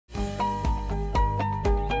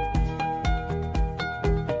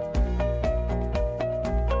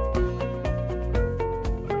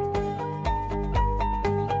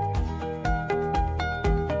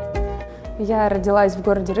Я родилась в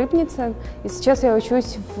городе Рыбница, и сейчас я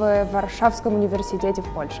учусь в Варшавском университете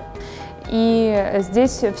в Польше. И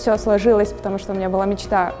здесь все сложилось, потому что у меня была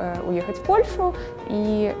мечта уехать в Польшу,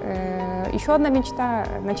 и еще одна мечта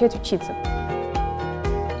 – начать учиться.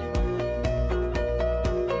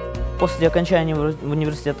 После окончания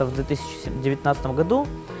университета в 2019 году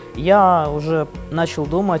я уже начал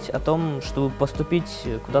думать о том, чтобы поступить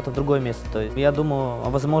куда-то в другое место. Я думаю о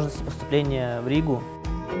возможности поступления в Ригу.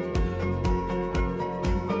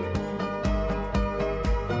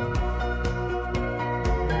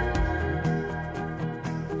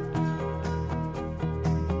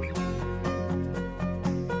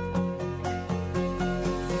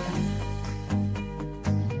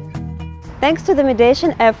 Thanks to the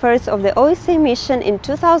mediation efforts of the OSCE mission in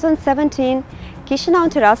 2017, Chisinau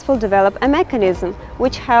and Tiraspol developed a mechanism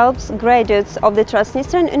which helps graduates of the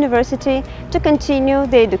Transdniestrian University to continue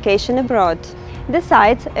their education abroad. The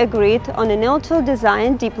sides agreed on a neutral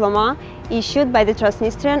design diploma issued by the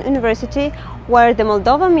Transdniestrian University, where the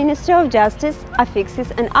Moldova Ministry of Justice affixes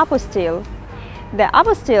an apostille. The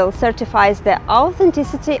apostille certifies the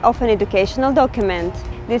authenticity of an educational document.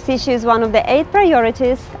 This issue is one of the 8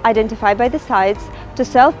 priorities identified by the sides to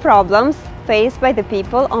solve problems faced by the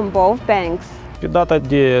people on both banks. Pe data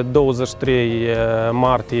de 23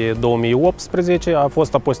 martie 2018 a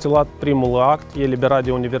fost apostilat primul act eliberat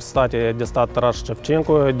de Universitatea de Stat Taras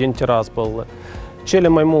Shevchenko din Tiraspol. Cele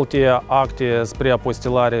mai multe acte spre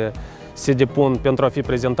apostilare se depun pentru a fi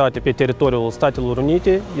prezentate pe teritoriul Statelor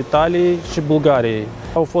Unite, Italiei și Bulgariei.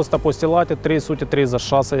 Au fost apostilate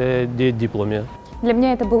 336 de diplome. Для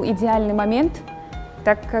меня это был идеальный момент,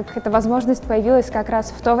 так как эта возможность появилась как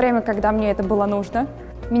раз в то время, когда мне это было нужно.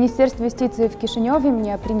 Министерство юстиции в Кишиневе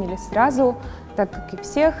меня приняли сразу, так как и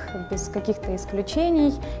всех, без каких-то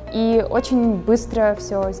исключений, и очень быстро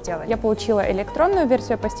все сделали. Я получила электронную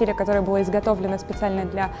версию апостиля, которая была изготовлена специально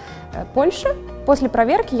для Польши. После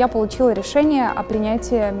проверки я получила решение о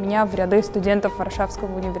принятии меня в ряды студентов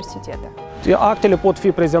Варшавского университета. Actele pot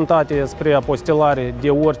fi prezentate spre apostilare de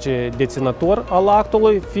orice deținător al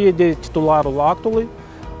actului, fie de titularul actului,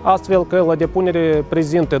 astfel că la depunere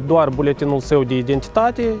prezintă doar buletinul său de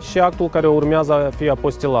identitate și actul care urmează a fi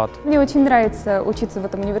apostilat. Мне очень нравится учиться в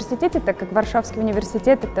этом университете, так как Варшавский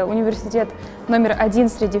университет – это университет номер 1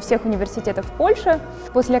 среди всех университетов Польши.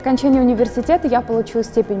 После окончания университета я получу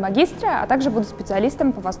степень магистра, а также буду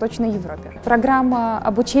специалистом по Восточной Европе. Программа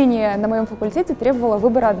обучения на моем факультете требовала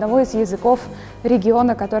выбора одного из языков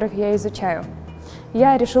региона, которых я изучаю.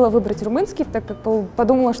 Я решила выбрать румынский, так как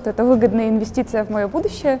подумала, что это выгодная инвестиция в мое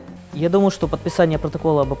будущее. Я думаю, что подписание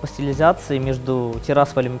протокола об апостилизации между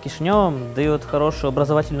Тирасполем и Кишиневым дает хорошую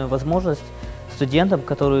образовательную возможность студентам,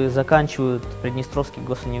 которые заканчивают Приднестровский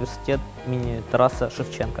госуниверситет имени Тараса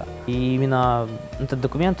Шевченко. И именно этот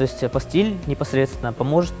документ, то есть апостиль непосредственно,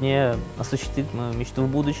 поможет мне осуществить мою мечту в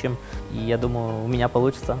будущем. И я думаю, у меня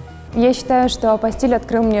получится. Я считаю, что апостиль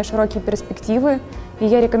открыл мне широкие перспективы, и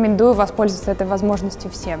я рекомендую воспользоваться этой возможностью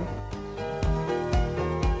всем.